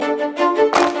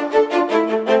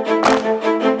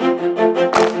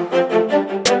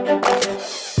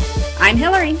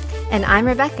I'm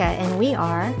Rebecca, and we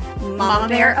are Mama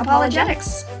Bear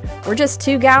Apologetics. We're just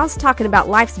two gals talking about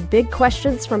life's big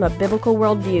questions from a biblical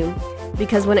worldview.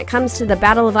 Because when it comes to the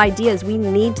battle of ideas, we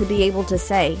need to be able to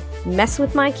say, mess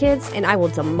with my kids and I will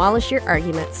demolish your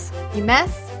arguments. You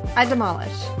mess, I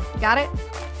demolish. Got it?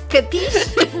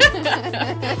 Capiche?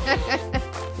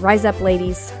 Rise up,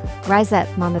 ladies. Rise up,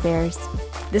 Mama Bears.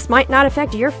 This might not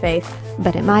affect your faith,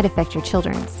 but it might affect your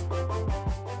children's.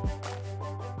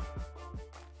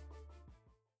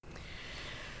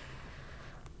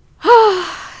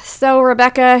 So,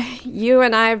 Rebecca, you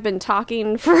and I have been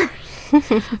talking for,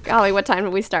 golly, what time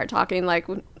did we start talking?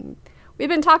 We've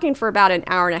been talking for about an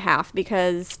hour and a half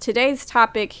because today's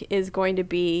topic is going to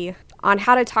be on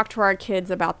how to talk to our kids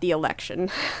about the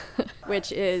election,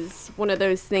 which is one of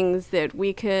those things that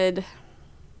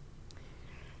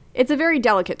it's a very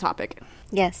delicate topic.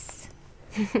 Yes.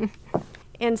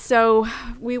 And so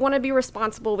we want to be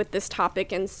responsible with this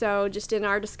topic. And so just in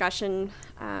our discussion,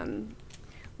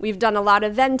 we've done a lot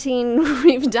of venting,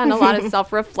 we've done a lot of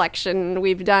self-reflection,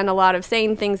 we've done a lot of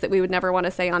saying things that we would never want to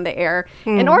say on the air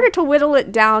in order to whittle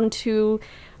it down to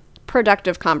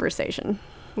productive conversation.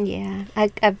 Yeah,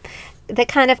 the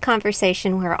kind of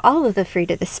conversation where all of the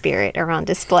fruit of the Spirit are on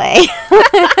display.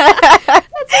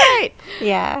 That's right.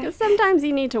 Yeah. Because sometimes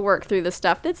you need to work through the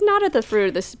stuff that's not at the fruit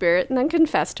of the Spirit and then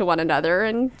confess to one another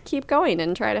and keep going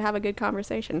and try to have a good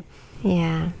conversation.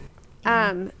 Yeah.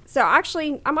 So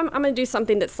actually, I'm going to do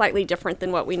something that's slightly different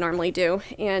than what we normally do.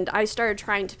 And I started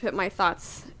trying to put my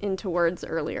thoughts into words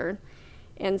earlier.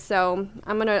 And so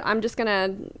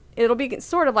it'll be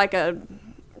sort of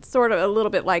a little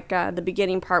bit like the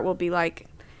beginning part will be like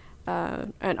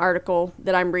an article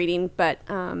that I'm reading. But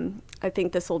I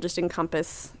think this will just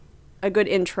encompass a good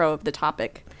intro of the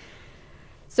topic.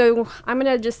 So I'm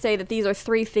going to just say that these are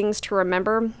 3 things to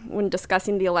remember when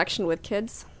discussing the election with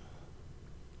kids.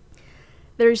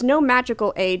 There's no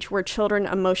magical age where children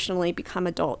emotionally become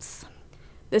adults.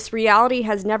 This reality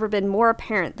has never been more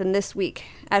apparent than this week,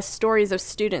 as stories of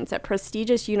students at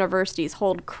prestigious universities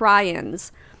hold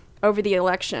cry-ins over the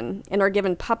election and are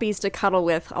given puppies to cuddle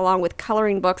with, along with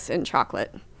coloring books and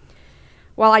chocolate.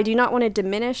 While I do not want to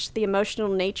diminish the emotional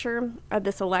nature of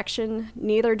this election,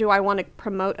 neither do I want to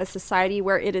promote a society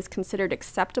where it is considered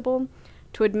acceptable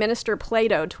to administer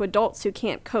Play-Doh to adults who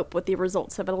can't cope with the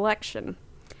results of an election.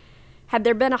 Had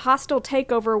there been a hostile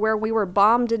takeover where we were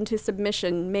bombed into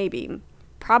submission, maybe.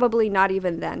 Probably not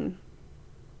even then.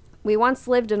 We once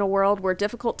lived in a world where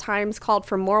difficult times called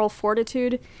for moral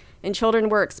fortitude, and children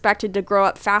were expected to grow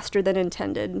up faster than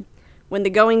intended. When the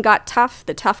going got tough,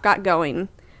 the tough got going.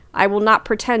 I will not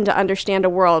pretend to understand a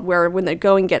world where when the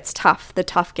going gets tough, the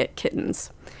tough get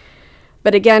kittens.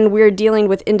 But again, we're dealing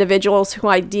with individuals who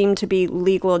I deem to be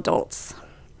legal adults.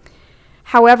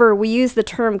 However, we use the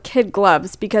term kid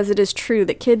gloves because it is true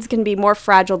that kids can be more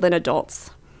fragile than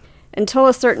adults. Until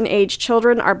a certain age,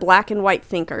 children are black and white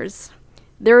thinkers.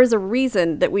 There is a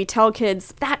reason that we tell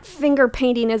kids, that finger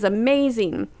painting is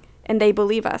amazing, and they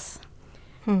believe us.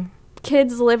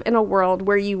 Kids live in a world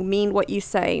where you mean what you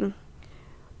say.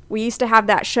 We used to have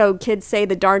that show, Kids Say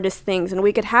the Darndest Things, and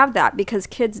we could have that because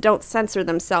kids don't censor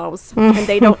themselves, and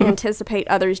they don't anticipate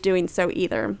others doing so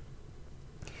either.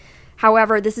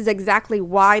 However, this is exactly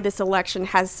why this election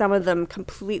has some of them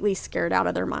completely scared out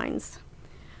of their minds.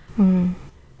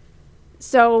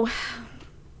 So,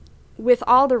 with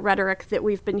all the rhetoric that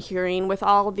we've been hearing, with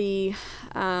all the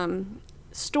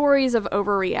stories of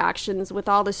overreactions, with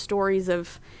all the stories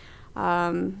of,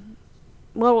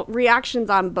 reactions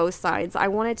on both sides, I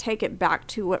want to take it back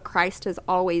to what Christ has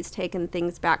always taken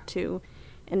things back to,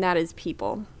 and that is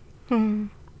people.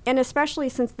 And especially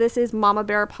since this is Mama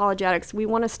Bear Apologetics, we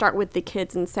want to start with the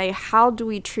kids and say, how do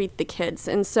we treat the kids?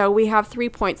 And so we have 3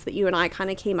 points that you and I kind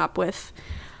of came up with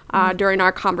during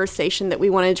our conversation that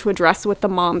we wanted to address with the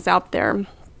moms out there.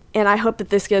 And I hope that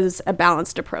this gives a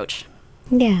balanced approach.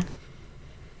 Yeah.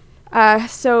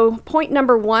 So point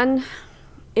number 1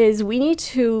 is we need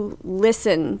to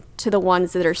listen to the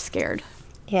ones that are scared.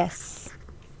 Yes.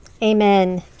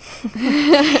 Amen.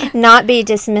 Not be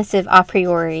dismissive a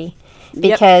priori.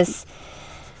 Because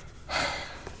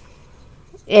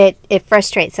it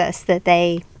frustrates us that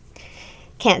they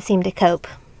can't seem to cope.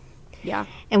 Yeah.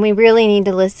 And we really need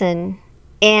to listen.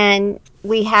 And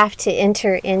we have to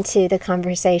enter into the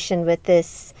conversation with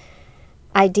this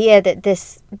idea that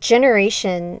this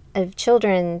generation of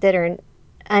children that are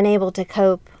unable to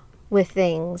cope with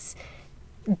things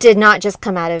did not just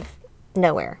come out of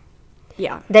nowhere.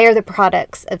 Yeah. They are the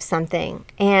products of something.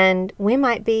 And we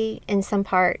might be, in some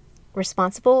part,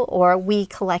 responsible, or we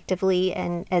collectively,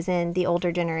 and as in the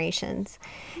older generations.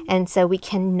 And so we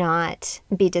cannot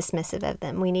be dismissive of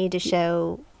them. We need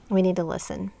to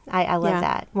listen. I love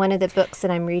that. One of the books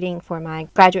that I'm reading for my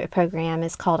graduate program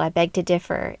is called I Beg to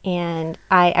Differ. And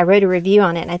I wrote a review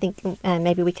on it, and I think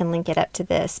maybe we can link it up to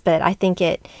this, but I think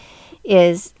it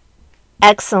is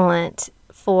excellent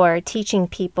for teaching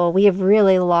people. We have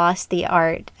really lost the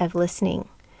art of listening.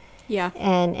 Yeah.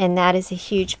 And that is a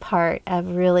huge part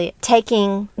of really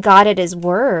taking God at his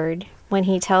word when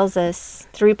he tells us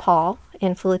through Paul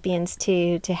in Philippians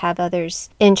 2 to have others'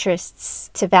 interests,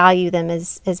 to value them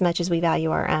as much as we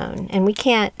value our own. And we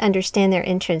can't understand their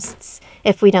interests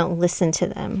if we don't listen to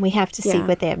them. We have to see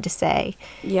what they have to say.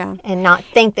 Yeah. And not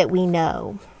think that we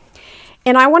know.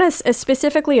 And I want to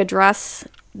specifically address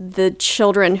the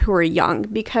children who are young,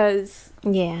 because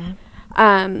Yeah.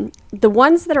 the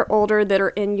ones that are older, that are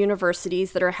in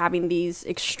universities, that are having these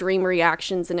extreme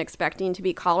reactions and expecting to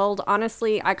be coddled,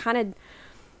 honestly,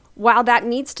 while that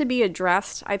needs to be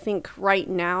addressed, I think right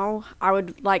now I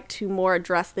would like to more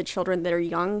address the children that are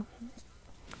young.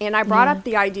 And I brought up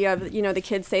the idea of, the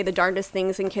kids say the darndest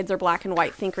things, and kids are black and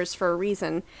white thinkers for a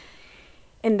reason.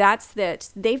 And that's that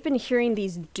they've been hearing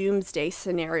these doomsday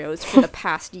scenarios for the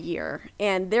past year.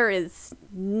 And there is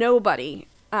nobody,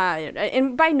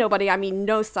 and by nobody, I mean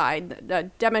no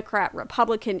side, Democrat,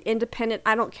 Republican, Independent,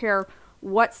 I don't care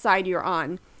what side you're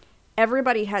on.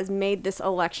 Everybody has made this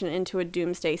election into a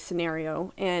doomsday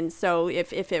scenario. And so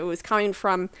if it was coming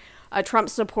from a Trump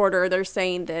supporter, they're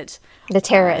saying that The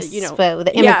terrorists,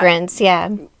 the immigrants,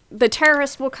 the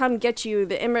terrorists will come get you.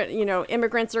 The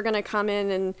immigrants are going to come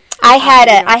in, and I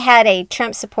had a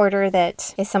Trump supporter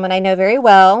that is someone I know very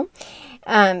well,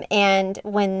 and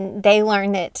when they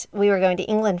learned that we were going to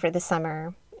England for the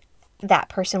summer, that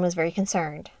person was very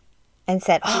concerned and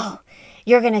said, "Oh,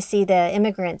 you're going to see the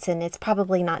immigrants, and it's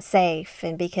probably not safe."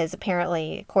 And because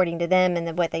apparently, according to them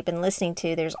and what they've been listening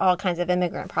to, there's all kinds of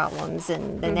immigrant problems,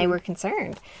 and then they were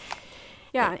concerned.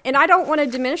 Yeah, and I don't want to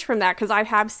diminish from that, because I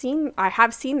have seen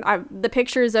the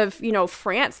pictures of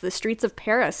France, the streets of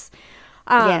Paris.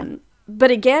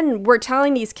 But again, we're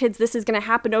telling these kids this is going to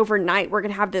happen overnight. We're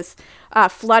going to have this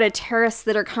flood of terrorists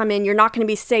that are coming. You're not going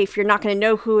to be safe. You're not going to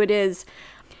know who it is.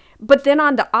 But then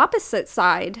on the opposite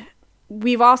side,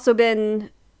 we've also been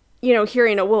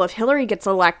hearing, if Hillary gets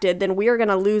elected, then we are going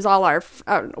to lose all our.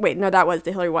 Wait, no, that was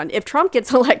the Hillary one. If Trump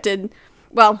gets elected,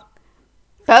 well.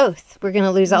 Both. We're going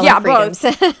to lose all our freedoms.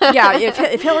 Yeah,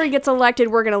 if Hillary gets elected,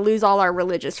 we're going to lose all our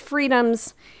religious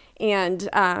freedoms. And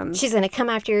she's going to come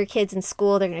after your kids in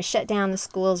school. They're going to shut down the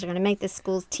schools. They're going to make the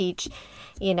schools teach,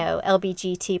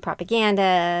 LBGT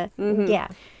propaganda. Mm-hmm. Yeah.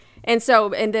 And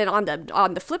then on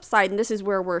the flip side, and this is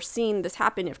where we're seeing this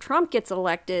happen, if Trump gets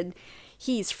elected,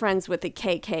 he's friends with the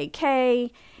KKK.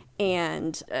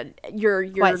 And you're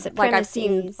like, I've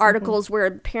seen articles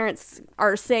where parents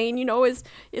are saying,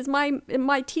 is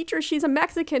my teacher, she's a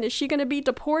Mexican, is she going to be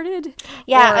deported?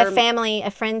 Yeah,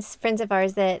 friends of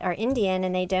ours that are Indian,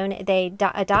 and they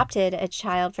adopted a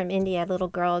child from India, a little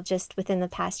girl, just within the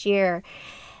past year.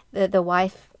 The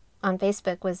wife on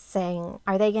Facebook was saying,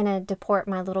 "Are they going to deport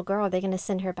my little girl? Are they going to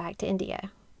send her back to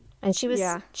India?" And she was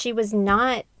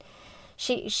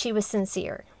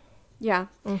sincere. Yeah.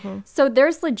 Mm-hmm. So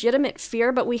there's legitimate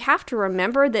fear, but we have to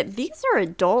remember that these are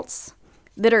adults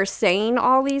that are saying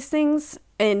all these things,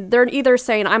 and they're either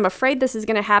saying, "I'm afraid this is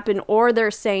going to happen," or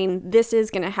they're saying, "This is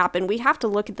going to happen." We have to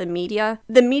look at the media.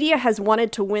 The media has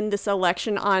wanted to win this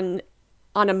election on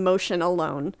emotion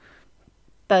alone.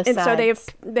 Both sides. And so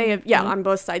they have on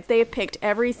both sides. They have picked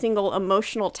every single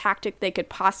emotional tactic they could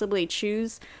possibly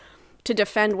choose to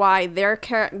defend why their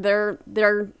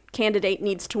candidate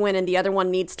needs to win and the other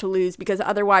one needs to lose, because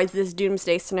otherwise this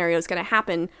doomsday scenario is going to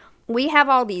happen. We have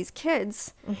all these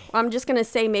kids. I'm just going to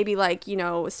say maybe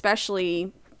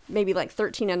especially maybe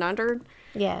 13 and under.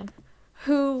 Yeah.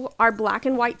 Who are black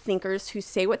and white thinkers, who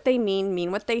say what they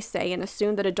mean what they say, and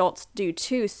assume that adults do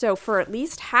too. So for at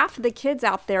least half of the kids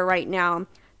out there right now,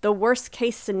 the worst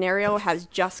case scenario has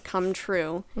just come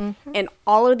true. Mm-hmm. And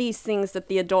all of these things that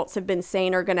the adults have been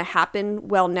saying are going to happen,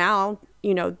 well, now,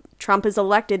 Trump is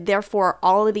elected, therefore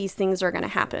all of these things are going to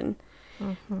happen.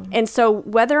 Mm-hmm. And so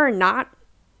whether or not,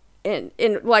 and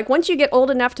once you get old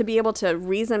enough to be able to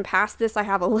reason past this, I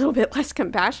have a little bit less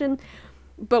compassion.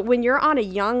 But when you're on a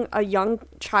young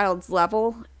child's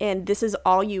level and this is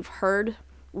all you've heard,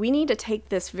 we need to take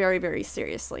this very, very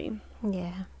seriously.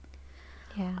 Yeah.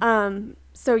 Yeah.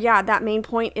 So yeah, that main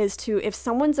point is if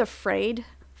someone's afraid,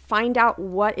 find out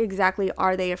what exactly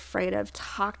are they afraid of.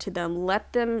 Talk to them,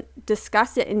 let them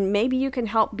discuss it, and maybe you can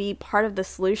help be part of the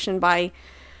solution by,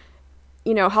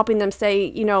 helping them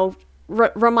say,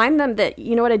 remind them that,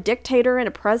 you know what, a dictator and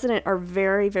a president are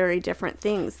very, very different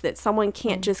things, that someone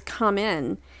can't just come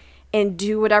in and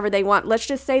do whatever they want. Let's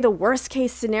just say the worst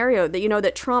case scenario, that, you know,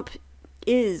 that Trump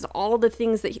is all the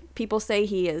things that people say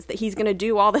he is, that he's going to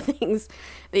do all the things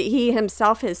that he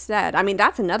himself has said. I mean,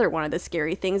 that's another one of the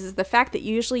scary things, is the fact that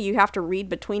usually you have to read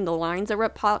between the lines of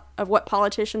what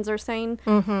politicians are saying.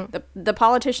 The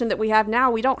politician that we have now,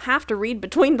 we don't have to read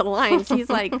between the lines. He's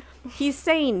like, he's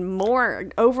saying more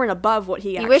over and above what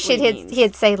he actually means.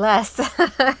 He'd say less.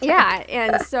 Yeah,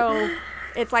 and so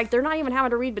it's like they're not even having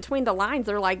to read between the lines.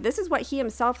 They're like, this is what he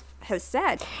himself has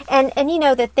said. And you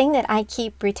know, the thing that I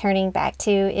keep returning back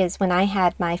to is when I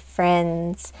had my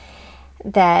friends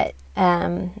that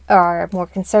are more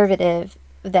conservative,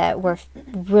 that were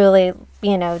really,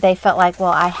 you know, they felt like,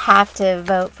 well, I have to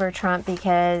vote for Trump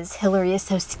because Hillary is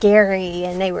so scary.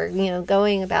 And they were, you know,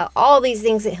 going about all these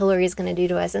things that Hillary is going to do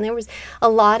to us. And there was a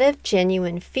lot of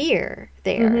genuine fear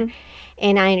there.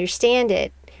 And I understand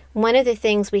it. One of the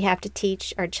things we have to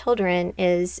teach our children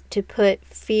is to put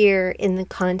fear in the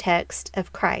context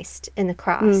of Christ and the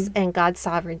cross and God's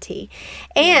sovereignty,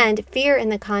 and fear in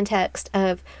the context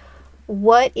of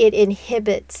what it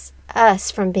inhibits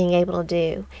us from being able to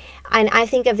do. And I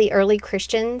think of the early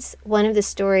Christians. One of the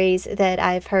stories that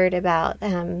I've heard about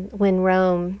when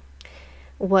Rome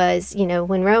was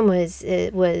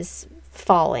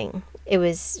falling. It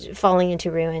was falling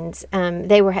into ruins.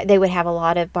 They would have a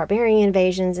lot of barbarian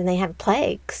invasions, and they had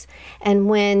plagues. And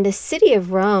when the city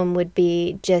of Rome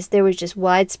there was just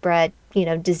widespread, you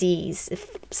know, disease,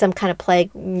 some kind of plague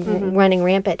running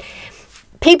rampant,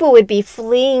 people would be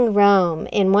fleeing Rome.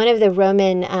 And one of the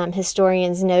Roman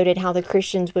historians noted how the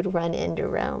Christians would run into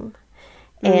Rome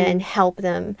and help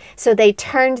them. So they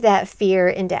turned that fear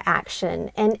into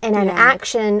action, and an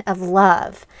action of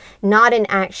love, not an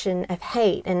action of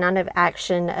hate, and not an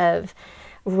action of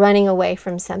running away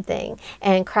from something.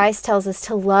 And Christ tells us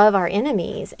to love our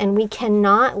enemies, and we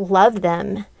cannot love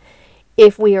them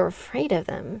if we are afraid of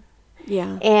them.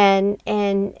 Yeah. And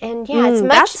it's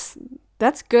much...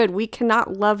 That's good. We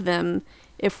cannot love them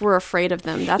if we're afraid of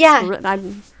them. That's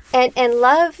And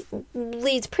love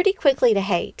leads pretty quickly to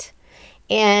hate.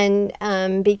 And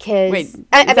because wait,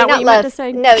 I mean, not love. To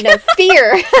say? No, fear.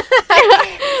 Fear. I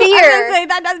was gonna say,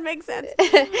 that doesn't make sense.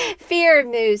 Fear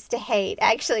moves to hate.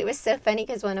 Actually, it was so funny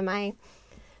because one of my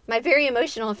very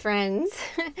emotional friends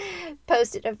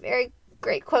posted a very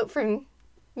great quote from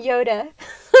Yoda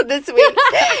this week,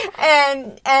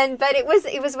 but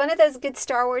it was one of those good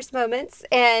Star Wars moments,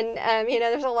 and you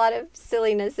know, there's a lot of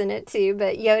silliness in it too.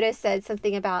 But Yoda said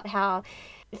something about how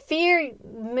fear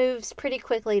moves pretty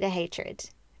quickly to hatred,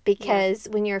 because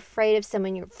when you're afraid of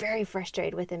someone, you're very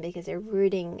frustrated with them because they're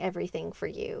rooting everything for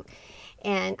you.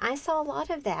 And I saw a lot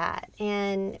of that.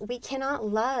 And we cannot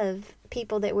love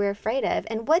people that we're afraid of.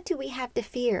 And what do we have to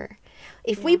fear?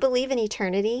 If we believe in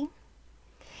eternity,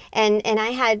 and I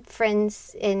had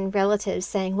friends and relatives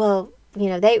saying, well, you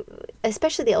know, they,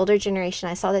 especially the older generation,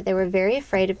 I saw that they were very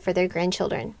afraid for their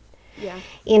grandchildren. Yeah.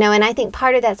 You know, and I think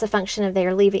part of that's a function of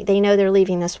they know they're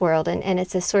leaving this world, and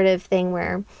it's a sort of thing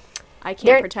where I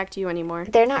can't protect you anymore.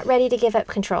 They're not ready to give up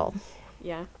control.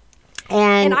 Yeah.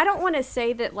 And I don't want to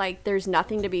say that, like, there's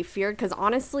nothing to be feared, because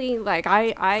honestly, like,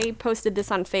 I posted this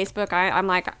on Facebook. I'm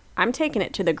like, I'm taking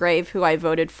it to the grave who I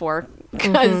voted for,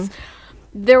 because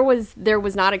there was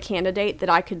not a candidate that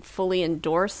I could fully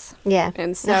endorse. Yeah.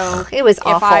 And so it was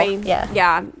awful.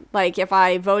 Like, if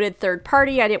I voted third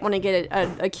party, I didn't want to get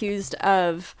accused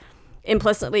of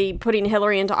implicitly putting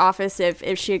Hillary into office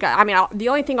if she got... I mean, the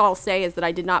only thing I'll say is that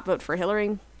I did not vote for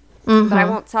Hillary. But I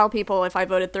won't tell people if I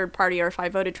voted third party or if I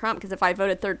voted Trump, because if I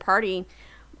voted third party,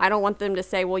 I don't want them to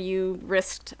say, well, you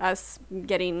risked us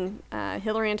getting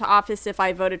Hillary into office if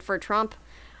I voted for Trump.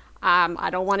 I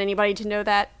don't want anybody to know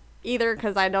that either,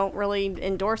 because I don't really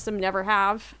endorse them, never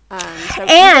have.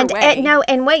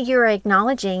 And what you're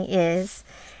acknowledging is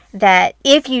that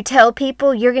if you tell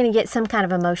people, you're going to get some kind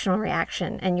of emotional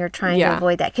reaction, and you're trying to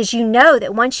avoid that, because you know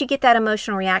that once you get that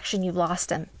emotional reaction, you've lost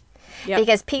them. Yep.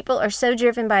 Because people are so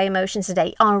driven by emotions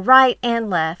today, on right and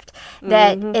left,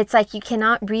 that it's like you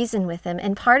cannot reason with them.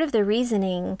 And part of the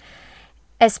reasoning,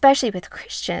 especially with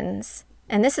Christians,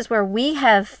 and this is where we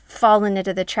have fallen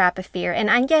into the trap of fear. And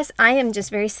I guess I am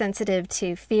just very sensitive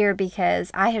to fear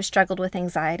because I have struggled with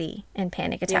anxiety and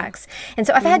panic attacks. Yeah. And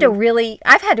so I've had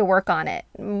to work on it.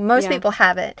 Most people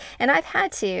haven't. And I've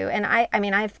had to. And I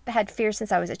mean, I've had fear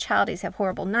since I was a child. I used to have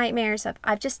horrible nightmares.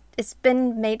 It's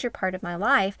been a major part of my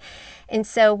life. And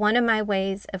so one of my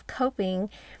ways of coping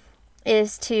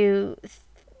is to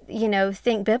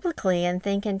think biblically and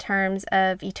think in terms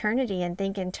of eternity and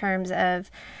think in terms of,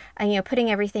 putting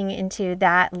everything into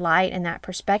that light and that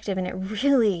perspective. And it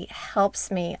really helps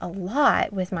me a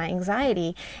lot with my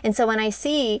anxiety. And so when I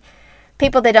see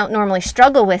people that don't normally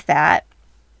struggle with that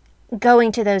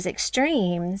going to those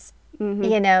extremes,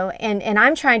 and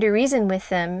I'm trying to reason with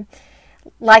them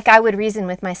like I would reason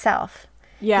with myself.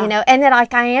 Yeah. And then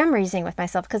like I am reasoning with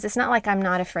myself, because it's not like I'm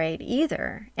not afraid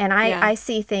either. And I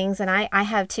see things, and I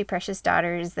have 2 precious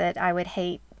daughters that I would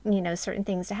hate, certain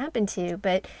things to happen to.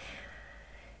 But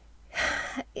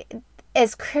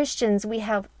as Christians, we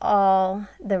have all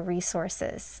the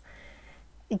resources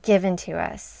given to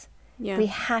us. Yeah. We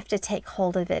have to take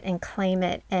hold of it and claim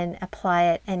it and apply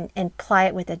it and apply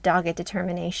it with a dogged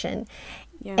determination.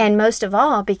 Yeah. And most of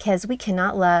all, because we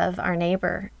cannot love our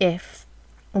neighbor if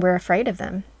we're afraid of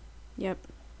them. Yep.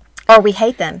 Or we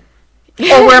hate them.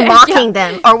 Or we're mocking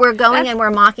them. Or we're going and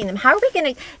we're mocking them. How are we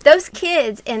going to... Those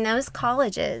kids in those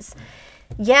colleges,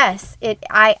 yes,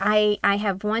 I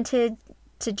have wanted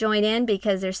to join in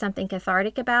because there's something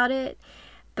cathartic about it.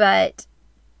 But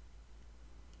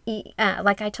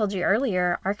like I told you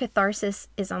earlier, our catharsis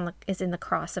is in the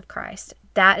cross of Christ.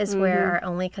 That is where our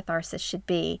only catharsis should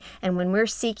be. And when we're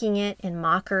seeking it in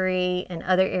mockery and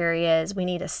other areas, we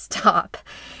need to stop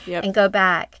and go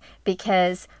back,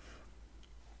 because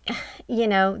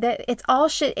that it's all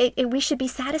we should be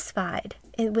satisfied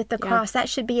with the cross. That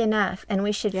should be enough, and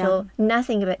we should feel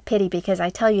nothing but pity, because I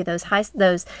tell you, those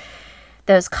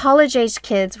college-age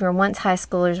kids were once high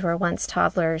schoolers, were once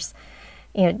toddlers,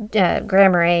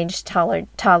 grammar age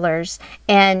toddlers,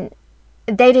 and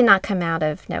they did not come out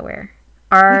of nowhere.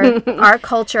 Our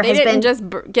culture has been... They didn't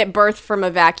just get birthed from a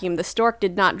vacuum. The stork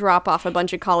did not drop off a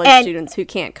bunch of college students who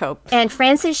can't cope. And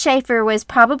Francis Schaeffer was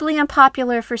probably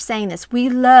unpopular for saying this. We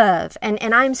love, and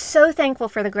I'm so thankful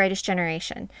for the Greatest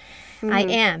Generation. I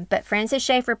am. But Francis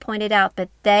Schaeffer pointed out that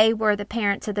they were the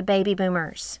parents of the baby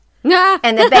boomers.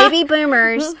 And the baby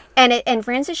boomers, and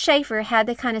Francis Schaeffer had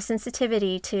the kind of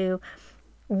sensitivity to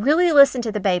really listen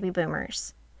to the baby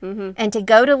boomers. And to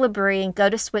go to L'Abri and go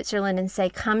to Switzerland and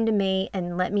say, come to me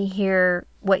and let me hear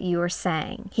what you are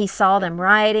saying. He saw them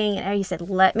rioting, and he said,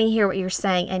 let me hear what you're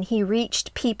saying. And he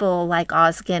reached people like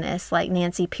Os Guinness, like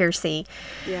Nancy Pearcey,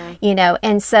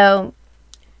 and so...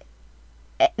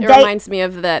 It reminds me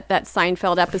of that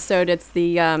Seinfeld episode. It's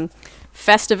the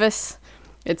Festivus.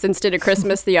 It's instead of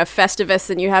Christmas, the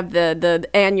Festivus, and you have the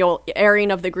annual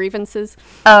airing of the grievances.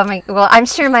 Oh my! Well, I'm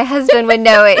sure my husband would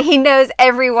know it. He knows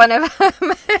every one of them.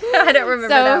 I don't remember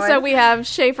that one. So we have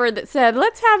Schaeffer that said,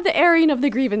 "Let's have the airing of the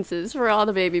grievances for all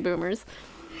the baby boomers."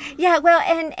 Yeah, well,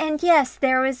 and yes,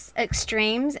 there was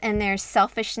extremes, and there's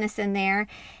selfishness in there.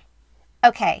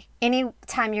 Okay,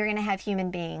 anytime you're going to have human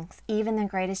beings, even the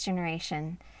Greatest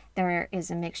Generation, there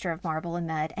is a mixture of marble and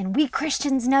mud, and we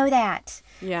Christians know that.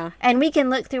 Yeah. And we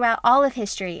can look throughout all of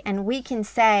history, and we can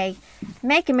say,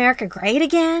 make America great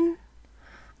again?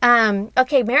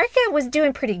 Okay, America was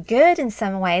doing pretty good in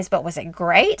some ways, but was it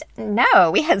great?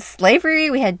 No, we had slavery,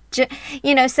 we had,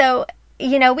 so,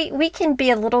 we can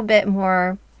be a little bit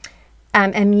more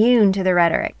immune to the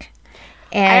rhetoric.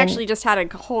 And I actually just had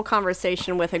a whole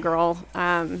conversation with a girl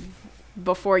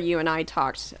before you and I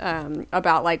talked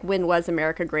about, like, when was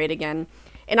America great again?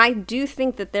 And I do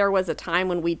think that there was a time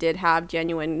when we did have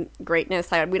genuine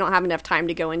greatness. We don't have enough time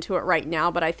to go into it right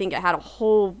now, but I think it had a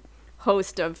whole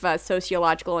host of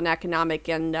sociological and economic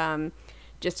and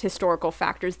just historical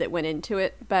factors that went into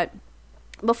it. But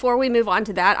before we move on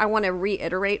to that, I want to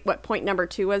reiterate what point number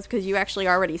 2 was, because you actually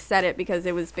already said it, because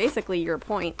it was basically your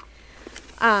point,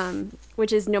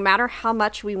 which is no matter how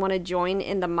much we want to join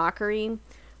in the mockery,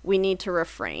 we need to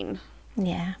refrain.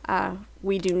 Yeah.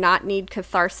 We do not need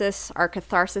catharsis. Our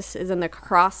catharsis is in the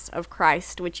cross of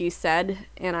Christ, which you said,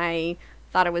 and I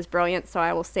thought it was brilliant, so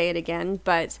I will say it again.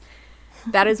 But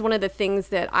that is one of the things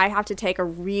that I have to take a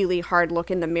really hard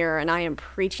look in the mirror, and I am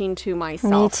preaching to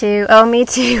myself. Me too. Oh, me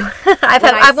too.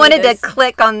 I've wanted to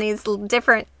click on these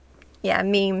different,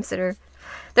 memes that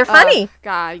they're funny.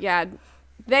 God, yeah.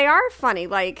 They are funny.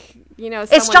 Like,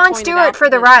 it's Jon Stewart for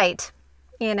the right,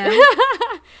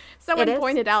 Someone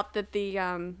pointed out that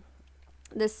the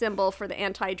symbol for the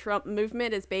anti-Trump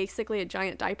movement is basically a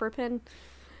giant diaper pin.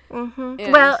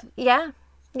 Mm-hmm. Well, yeah,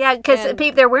 because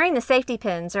they're wearing the safety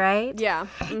pins, right? Yeah.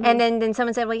 Mm-hmm. And then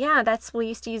someone said, well, yeah, we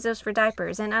used to use those for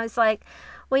diapers. And I was like,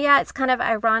 well, yeah, it's kind of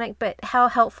ironic, but how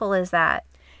helpful is that?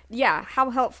 Yeah, how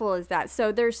helpful is that?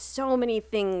 So there's so many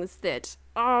things that,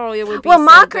 it would be Well, so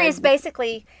mockery good. is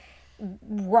basically...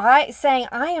 right, saying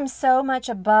I am so much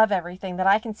above everything that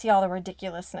I can see all the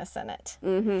ridiculousness in it.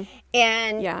 Mm-hmm.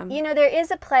 And, there is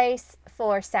a place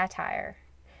for satire.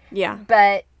 Yeah.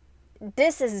 But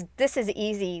this is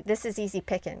easy. This is easy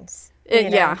pickings.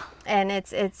 Yeah. And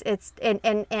it's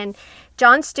and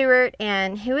Jon Stewart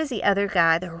and who is the other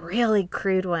guy? The really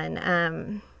crude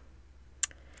one.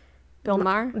 Bill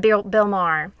Maher? Bill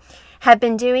Maher have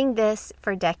been doing this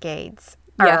for decades.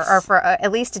 Yes. Or for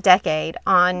at least a decade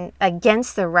on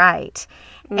against the right.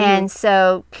 And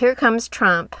so here comes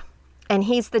Trump, and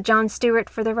he's the Jon Stewart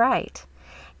for the right.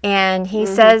 And he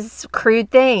says crude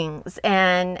things,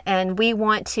 and we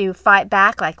want to fight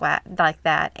back like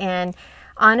that. And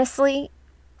honestly,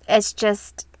 it's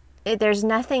just, there's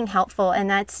nothing helpful. And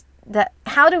that's that.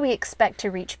 How do we expect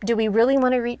to reach? Do we really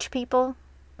want to reach people,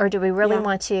 or do we really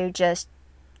want to just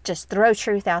throw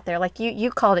truth out there? Like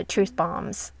you called it truth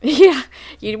bombs. Yeah,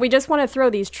 we just want to throw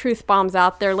these truth bombs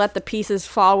out there, let the pieces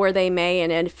fall where they may,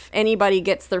 and if anybody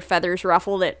gets their feathers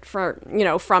ruffled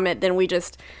from it, then we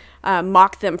just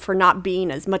mock them for not being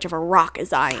as much of a rock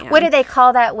as I am. What do they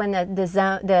call that when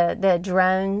the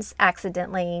drones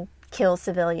accidentally kill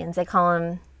civilians? They call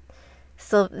them,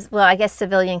 I guess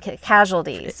civilian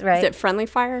casualties, right? Is it friendly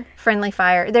fire? Friendly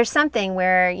fire. There's something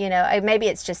where, maybe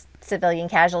it's just civilian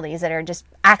casualties that are just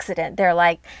accident. They're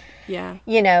like,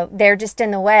 they're just in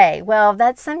the way. Well,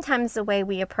 that's sometimes the way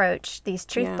we approach these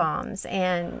truth bombs,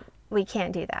 and we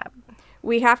can't do that.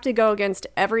 We have to go against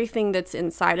everything that's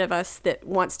inside of us that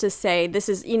wants to say this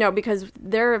is, because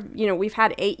we've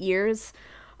had 8 years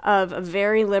of a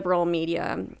very liberal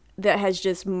media that has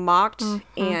just mocked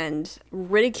and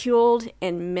ridiculed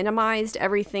and minimized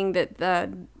everything that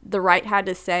the right had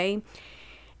to say.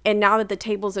 And now that the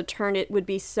tables have turned, it would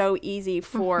be so easy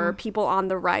for people on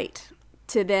the right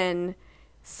to then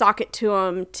sock it to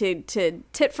them, to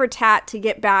tit for tat, to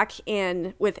get back.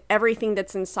 And with everything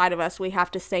that's inside of us, we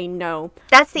have to say no.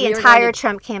 That's the entire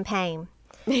Trump campaign.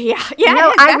 Yeah.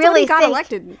 No, I really got think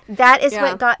elected. That is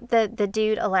what got the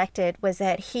dude elected, was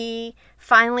that he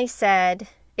finally said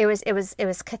it was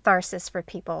catharsis for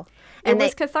people. And it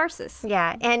was catharsis.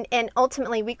 Yeah, and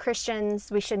ultimately, we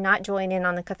Christians, we should not join in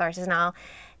on the catharsis. Now,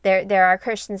 there are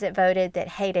Christians that voted that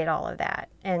hated all of that,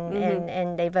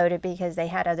 and they voted because they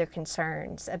had other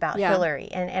concerns about Hillary,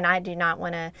 and I do not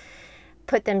want to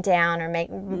put them down or make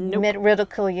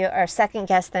ridicule you or second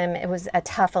guess them. It was a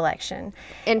tough election.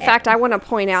 In fact, I want to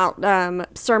point out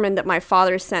sermon that my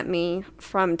father sent me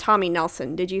from Tommy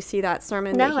Nelson. Did you see that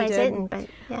sermon? No, I didn't. But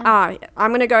yeah.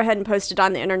 I'm going to go ahead and post it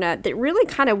on the internet. That really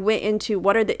kind of went into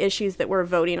what are the issues that we're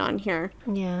voting on here.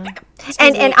 Yeah,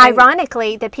 and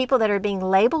ironically, the people that are being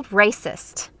labeled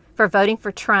racist for voting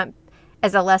for Trump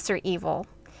as a lesser evil.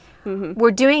 We're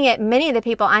doing it. Many of the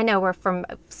people I know were from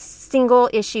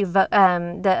single issue,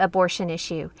 the abortion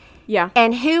issue. Yeah.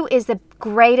 And who is the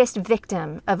greatest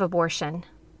victim of abortion?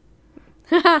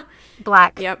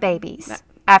 Black babies,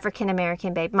 African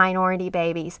American babies, minority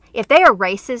babies. If they are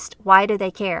racist, why do they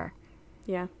care?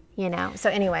 Yeah. So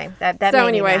anyway, that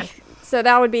made me mad. So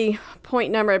that would be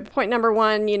point number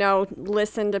one,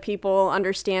 listen to people,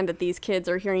 understand that these kids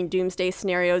are hearing doomsday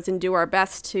scenarios, and do our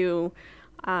best to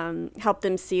help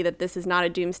them see that this is not a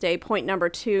doomsday. Point number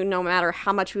two, no matter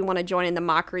how much we want to join in the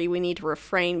mockery, we need to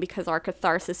refrain because our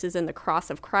catharsis is in the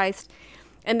cross of Christ.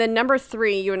 And then number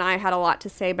three, you and I had a lot to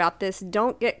say about this.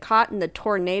 Don't get caught in the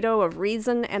tornado of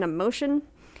reason and emotion.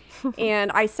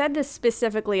 And I said this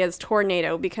specifically as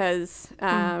tornado because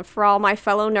for all my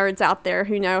fellow nerds out there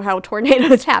who know how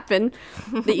tornadoes happen,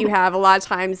 that you have a lot of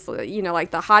times, like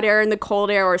the hot air and the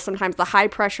cold air, or sometimes the high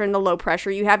pressure and the low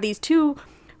pressure. You have these two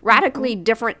radically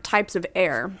different types of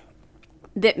air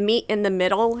that meet in the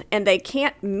middle, and they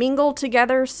can't mingle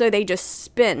together, so they just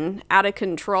spin out of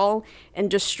control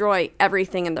and destroy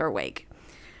everything in their wake.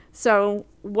 So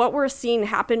what we're seeing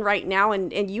happen right now,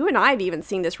 and you and I have even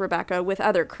seen this, Rebecca, with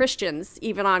other Christians,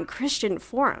 even on Christian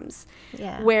forums,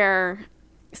 where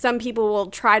some people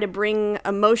will try to bring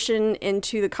emotion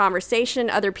into the conversation.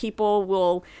 Other people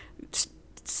will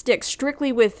stick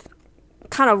strictly with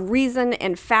kind of reason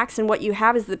and facts, and what you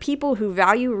have is the people who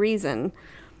value reason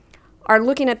are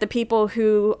looking at the people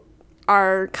who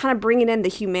are kind of bringing in the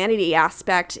humanity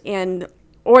aspect,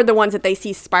 or the ones that they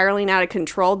see spiraling out of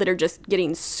control that are just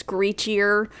getting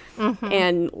screechier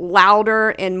and louder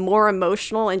and more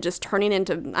emotional and just turning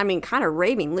into, kind of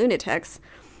raving lunatics.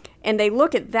 And they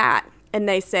look at that and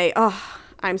they say, oh,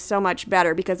 I'm so much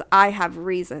better because I have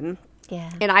reason.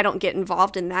 Yeah. And I don't get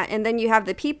involved in that. And then you have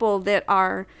the people that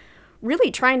are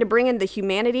really trying to bring in the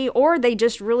humanity, or they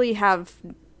just really have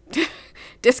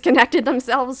disconnected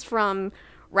themselves from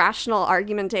rational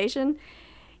argumentation,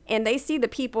 and they see the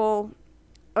people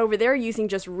over there using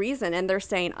just reason, and they're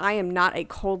saying, I am not a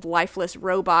cold, lifeless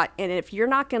robot, and if you're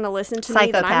not going to listen to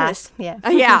me, then I'm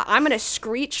I'm going to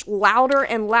screech louder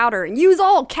and louder and use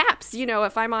all caps,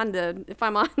 if I'm on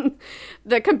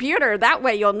the computer. That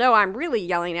way you'll know I'm really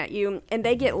yelling at you. And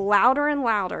they get louder and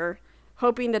louder,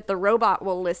 hoping that the robot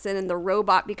will listen, and the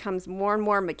robot becomes more and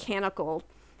more mechanical,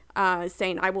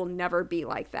 saying, I will never be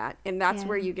like that. And that's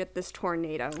where you get this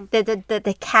tornado.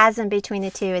 The chasm between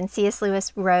the two. And C.S.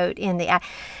 Lewis wrote in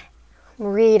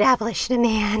read Abolition of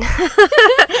Man.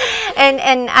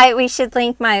 and we should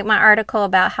link my article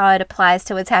about how it applies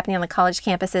to what's happening on the college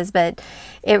campuses. But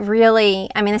it really,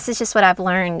 this is just what I've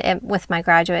learned with my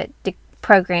graduate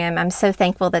program. I'm so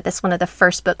thankful that this is one of the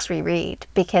first books we read,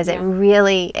 because it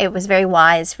was very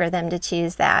wise for them to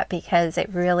choose that, because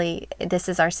this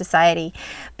is our society.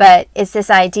 But it's this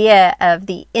idea of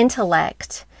the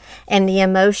intellect and the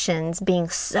emotions being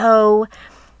so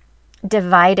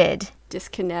divided,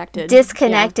 disconnected.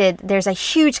 Yeah. There's a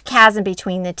huge chasm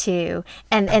between the two,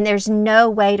 and there's no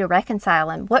way to reconcile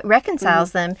them. What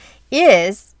reconciles them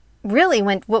is really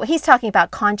what he's talking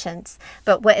about, conscience,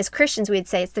 but what as Christians we'd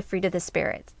say it's the fruit of the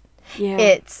Spirit. Yeah.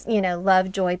 It's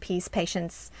love, joy, peace,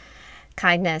 patience,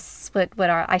 kindness.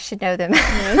 I should know them.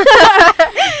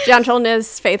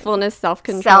 Gentleness, faithfulness,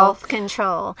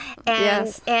 self-control.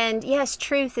 And yes,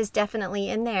 truth is definitely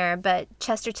in there. But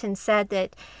Chesterton said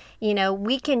that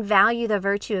we can value the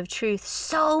virtue of truth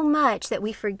so much that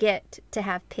we forget to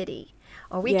have pity,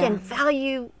 or we can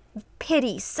value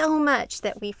pity so much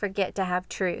that we forget to have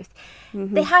truth.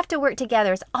 Mm-hmm. They have to work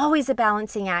together. It's always a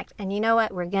balancing act. And you know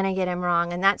what? We're going to get him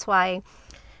wrong. And that's why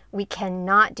we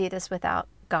cannot do this without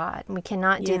God. We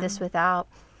cannot do this without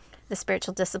the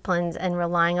spiritual disciplines and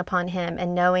relying upon him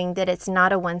and knowing that it's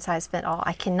not a one size fit all.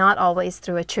 I cannot always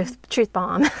throw a truth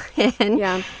bomb.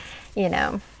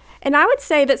 And I would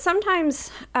say that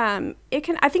sometimes I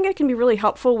think it can be really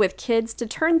helpful with kids to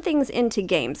turn things into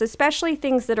games, especially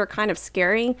things that are kind of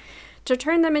scary, to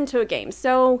turn them into a game.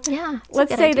 So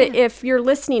let's say that if you're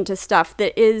listening to stuff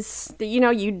that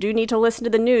you do need to listen to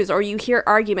the news, or you hear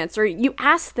arguments, or you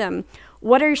ask them,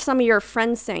 what are some of your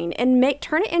friends saying? And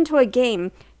turn it into a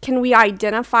game. Can we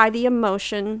identify the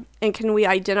emotion, and can we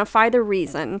identify the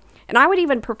reason? And I would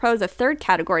even propose a third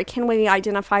category. Can we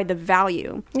identify the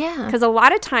value? Yeah. Because a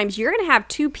lot of times you're going to have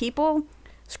two people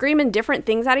screaming different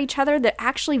things at each other that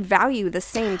actually value the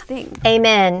same thing.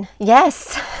 Amen.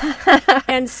 Yes.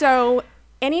 And so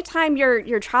anytime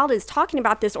your child is talking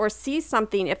about this or sees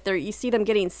something, if you see them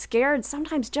getting scared,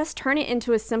 sometimes just turn it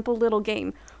into a simple little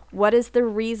game. What is the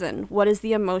reason? What is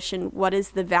the emotion? What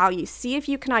is the value? See if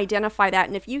you can identify that.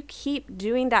 And if you keep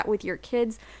doing that with your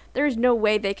kids, there's no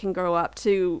way they can grow up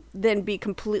to then be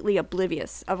completely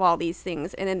oblivious of all these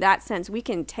things. And in that sense, we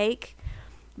can take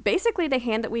basically the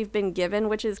hand that we've been given,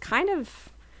 which is kind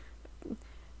of,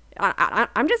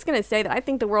 I'm just going to say that I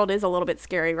think the world is a little bit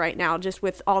scary right now, just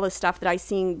with all the stuff that I've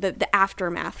seen, the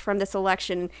aftermath from this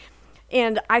election.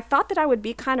 And I thought that I would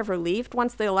be kind of relieved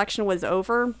once the election was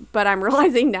over, but I'm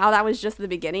realizing now that was just the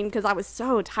beginning, because I was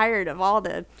so tired of all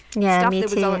the stuff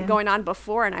that was going on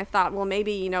before. And I thought, well,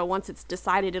 maybe, once it's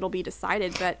decided, it'll be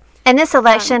decided. And this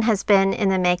election has been in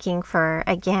the making for,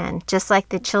 again, just like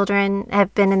the children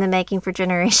have been in the making for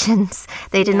generations.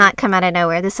 They did not come out of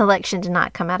nowhere. This election did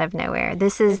not come out of nowhere.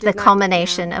 This is the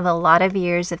culmination of a lot of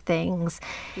years of things.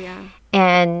 Yeah.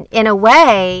 And in a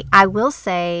way, I will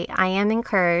say I am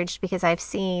encouraged, because I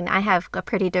have a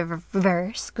pretty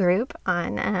diverse group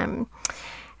on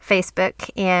Facebook,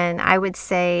 and I would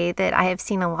say that I have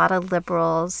seen a lot of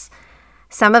liberals.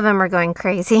 Some of them are going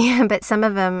crazy, but some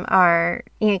of them are,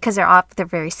 because they're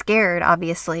very scared,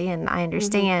 obviously, and I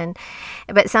understand.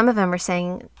 Mm-hmm. But some of them are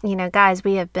saying, guys,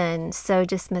 we have been so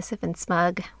dismissive and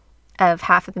smug of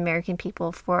half of the American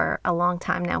people for a long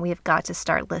time now. We have got to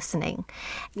start listening.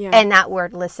 Yeah. And that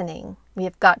word listening, we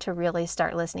have got to really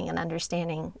start listening and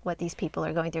understanding what these people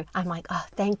are going through. I'm like, oh,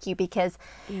 thank you, because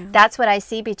that's what I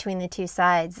see between the two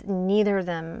sides. Neither of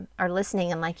them are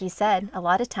listening. And like you said, a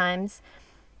lot of times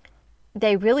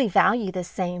they really value the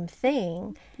same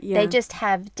thing. Yeah. They just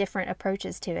have different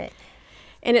approaches to it.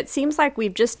 And it seems like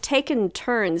we've just taken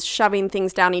turns shoving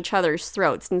things down each other's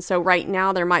throats. And so right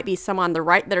now there might be some on the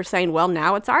right that are saying, well,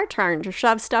 now it's our turn to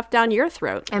shove stuff down your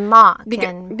throat. And mock.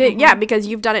 Yeah, because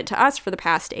you've done it to us for the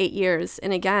past 8 years.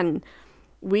 And again,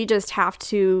 we just have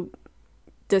to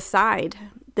decide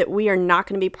that we are not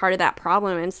going to be part of that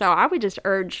problem. And so I would just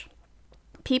urge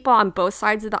people on both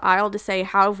sides of the aisle to say,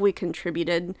 how have we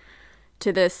contributed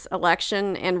to this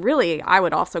election? And really, I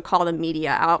would also call the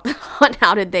media out on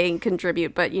how did they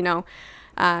contribute. But,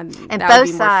 And that would both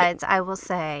be more sides, I will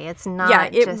say. It's not yeah,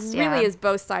 it just... really is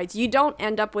both sides. You don't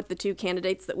end up with the two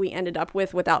candidates that we ended up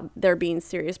with without there being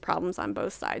serious problems on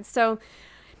both sides. So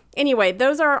anyway,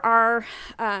 those are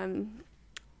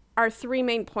our three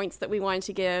main points that we wanted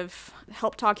to give.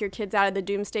 Help talk your kids out of the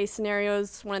doomsday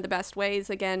scenarios. One of the best ways,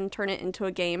 again, turn it into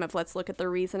a game of let's look at the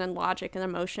reason and logic and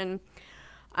emotion.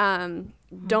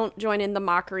 Don't join in the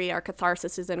mockery. Our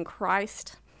catharsis is in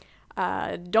Christ.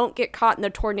 Don't get caught in the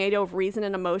tornado of reason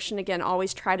and emotion. Again,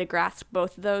 always try to grasp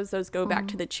both of those. Those go back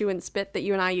to the chew and spit that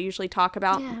you and I usually talk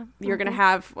about. Yeah. You're going to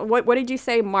have, what did you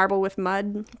say, marble with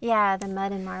mud? Yeah, the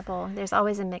mud and marble. There's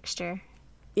always a mixture.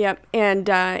 Yep, and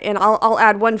I'll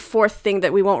add one fourth thing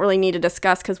that we won't really need to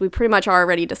discuss because we pretty much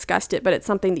already discussed it, but it's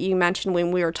something that you mentioned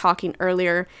when we were talking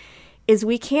earlier, is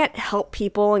we can't help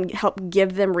people and help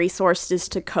give them resources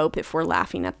to cope if we're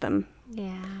laughing at them.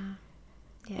 Yeah.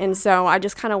 And so I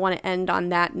just kind of want to end on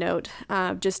that note,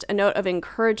 just a note of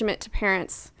encouragement to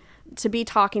parents to be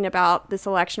talking about this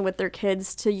election with their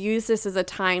kids, to use this as a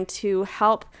time to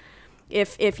help.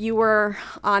 If you were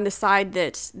on the side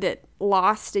that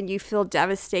lost and you feel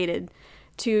devastated,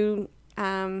 to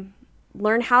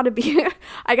learn how to be,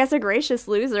 I guess, a gracious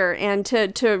loser, and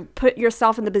to put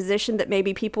yourself in the position that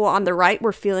maybe people on the right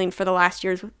were feeling for the last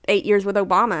 8 years with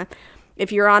Obama.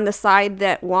 If you're on the side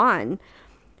that won,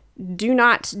 do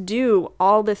not do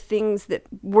all the things that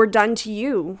were done to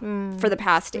you for the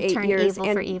past 8 years. Return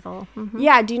evil for evil. Mm-hmm.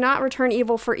 Yeah, do not return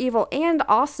evil for evil. And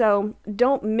also,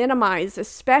 don't minimize,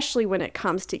 especially when it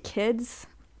comes to kids,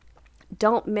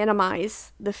 don't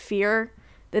minimize the fear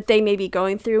that they may be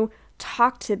going through.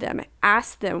 Talk to them.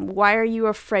 Ask them, why are you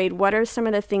afraid? What are some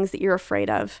of the things that you're afraid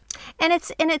of? And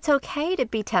it's okay to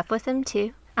be tough with them,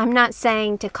 too. I'm not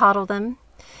saying to coddle them.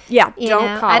 Yeah,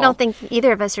 don't coddle. I don't think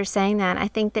either of us are saying that. I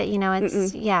think that,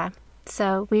 it's, yeah.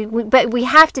 So but we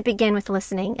have to begin with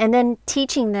listening and then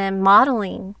teaching them,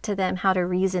 modeling to them how to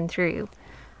reason through.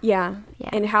 Yeah.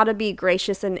 And how to be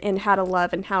gracious and how to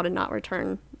love and how to not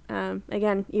return,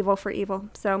 again, evil for evil.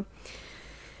 So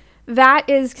that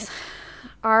is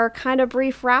our kind of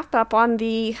brief wrap up on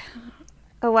the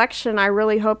election. I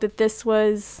really hope that this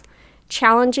was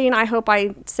challenging. I hope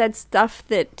I said stuff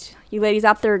that you ladies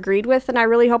out there agreed with, and I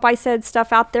really hope I said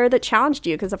stuff out there that challenged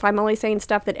you, because if I'm only saying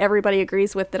stuff that everybody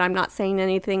agrees with, then I'm not saying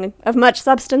anything of much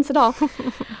substance at all.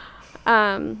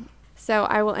 So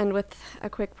I will end with a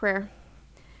quick prayer.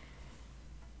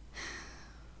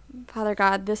 Father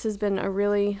God, this has been a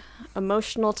really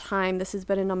emotional time. This has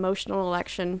been an emotional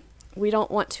election. We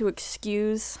don't want to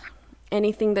excuse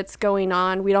anything that's going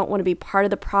on. We don't want to be part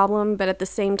of the problem, but at the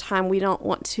same time, we don't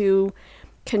want to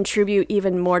contribute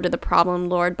even more to the problem,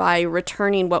 Lord, by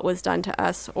returning what was done to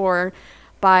us or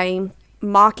by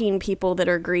mocking people that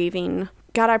are grieving.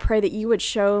 God, I pray that you would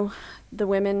show the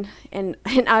women and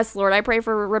us, Lord. I pray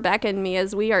for Rebecca and me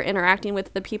as we are interacting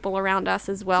with the people around us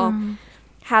as well,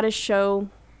 how to show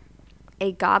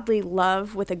a godly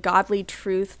love with a godly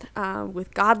truth,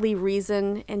 with godly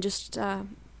reason, and just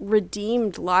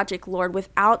redeemed logic, Lord,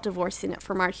 without divorcing it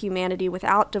from our humanity,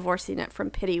 without divorcing it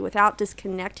from pity, without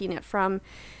disconnecting it from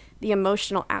the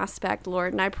emotional aspect,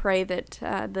 Lord. And I pray that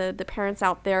the parents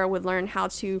out there would learn how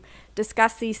to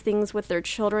discuss these things with their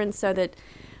children so that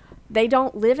they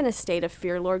don't live in a state of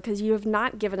fear, Lord, because you have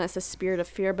not given us a spirit of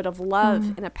fear, but of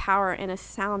love and a power and a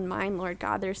sound mind, Lord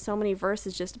God. There's so many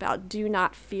verses just about do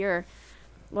not fear.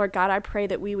 Lord God, I pray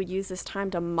that we would use this time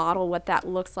to model what that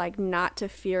looks like, not to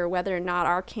fear whether or not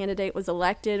our candidate was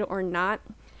elected or not,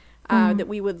 that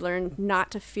we would learn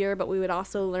not to fear, but we would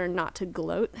also learn not to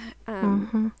gloat,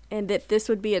 and that this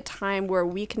would be a time where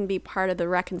we can be part of the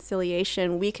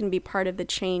reconciliation, we can be part of the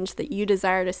change that you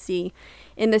desire to see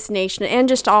in this nation. And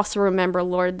just also remember,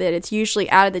 Lord, that it's usually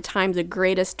out of the times of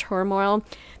greatest turmoil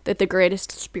that the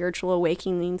greatest spiritual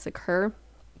awakenings occur.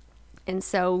 And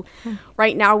so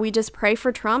right now we just pray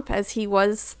for Trump, as he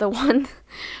was the one,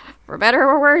 for better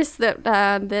or worse,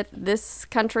 that this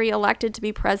country elected to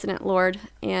be president, Lord.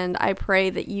 And I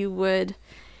pray that you would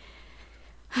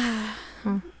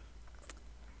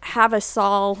have a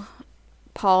Saul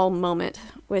Paul moment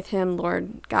with him,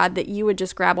 Lord God, that you would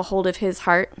just grab a hold of his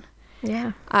heart.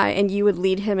 Yeah. And you would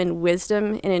lead him in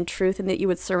wisdom and in truth, and that you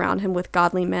would surround him with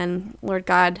godly men. Lord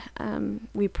God,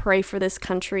 we pray for this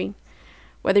country.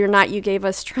 Whether or not you gave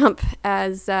us Trump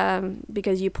as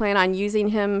because you plan on using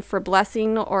him for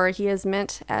blessing or he is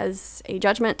meant as a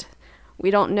judgment,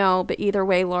 we don't know. But either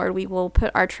way, Lord, we will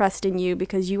put our trust in you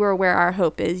because you are where our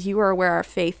hope is. You are where our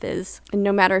faith is. And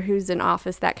no matter who's in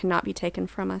office, that cannot be taken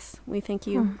from us. We thank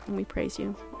you and we praise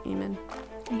you. Amen.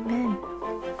 Amen.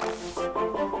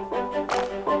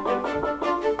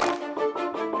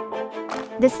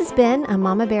 This has been a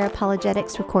Mama Bear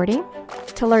Apologetics recording.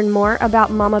 To learn more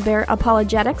about Mama Bear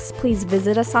Apologetics, please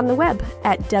visit us on the web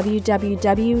at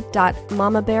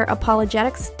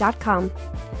www.mamabearapologetics.com.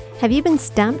 Have you been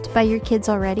stumped by your kids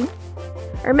already?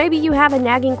 Or maybe you have a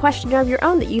nagging question of your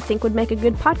own that you think would make a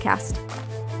good podcast.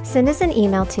 Send us an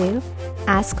email to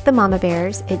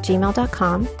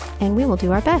askthemamabears@gmail.com and we will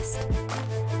do our best.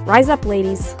 Rise up,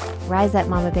 ladies. Rise up,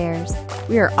 Mama Bears.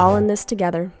 We are all in this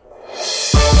together.